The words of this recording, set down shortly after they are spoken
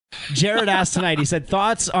Jared asked tonight, he said,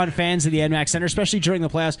 thoughts on fans of the ENMAX Center, especially during the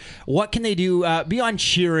playoffs. What can they do beyond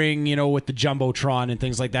cheering, with the Jumbotron and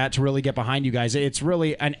things like that to really get behind you guys? It's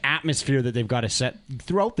really an atmosphere that they've got to set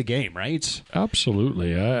throughout the game, right?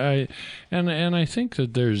 Absolutely. I think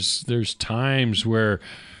that there's times where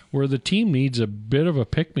the team needs a bit of a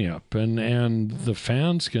pick-me-up, and the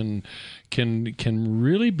fans can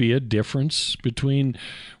really be a difference between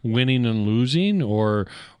winning and losing, or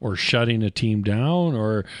shutting a team down,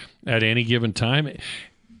 or at any given time.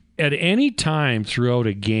 At any time throughout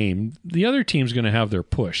a game, the other team's going to have their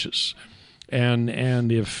pushes,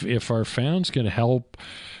 and if our fans can help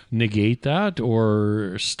negate that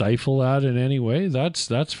or stifle that in any way,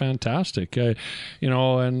 that's fantastic. And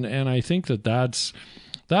I think that's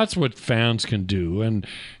what fans can do, and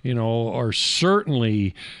or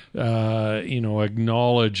certainly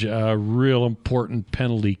acknowledge a real important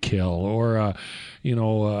penalty kill, or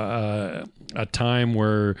a time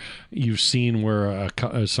where you've seen where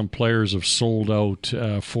some players have sold out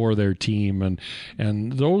for their team,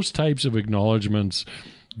 and those types of acknowledgments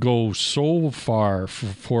go so far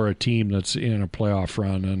for a team that's in a playoff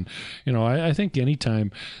run. And I think anytime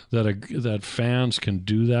that fans can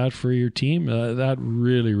do that for your team, that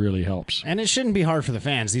really, really helps. And it shouldn't be hard for the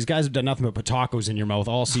fans. These guys have done nothing but put tacos in your mouth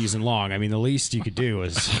all season long. I mean, the least you could do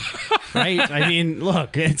is right. I mean,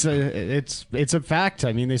 look, it's a fact.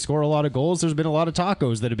 I mean, they score a lot of goals. There's been a lot of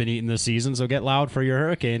tacos that have been eaten this season, so get loud for your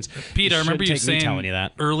Hurricanes. Pete, I remember you saying telling you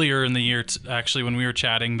that earlier in the year, actually, when we were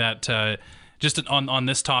chatting, that just on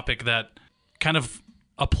this topic, that kind of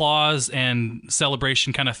applause and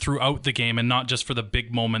celebration kind of throughout the game, and not just for the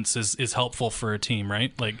big moments, is helpful for a team,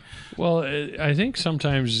 right? Well, I think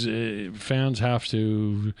sometimes fans have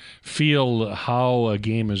to feel how a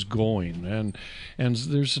game is going, and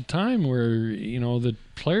there's a time where the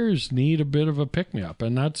players need a bit of a pick-me-up,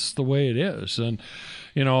 and that's the way it is. And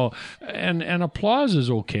and applause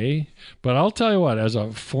is okay, but I'll tell you what, as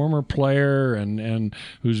a former player and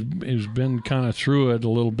who's been kind of through it a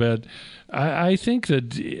little bit, I think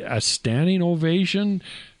that a standing ovation,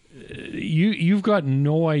 you've got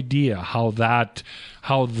no idea how that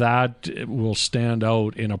will stand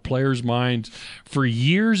out in a player's mind for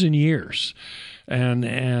years and years,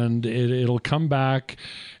 and it'll come back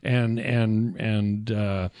and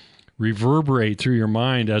reverberate through your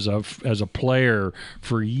mind as a player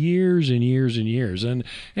for years and years and years. And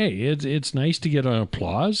hey, it's nice to get an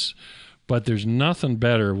applause, but there's nothing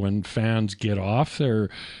better when fans get off their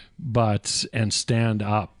butts and stand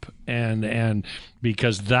up, and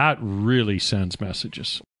because that really sends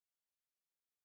messages.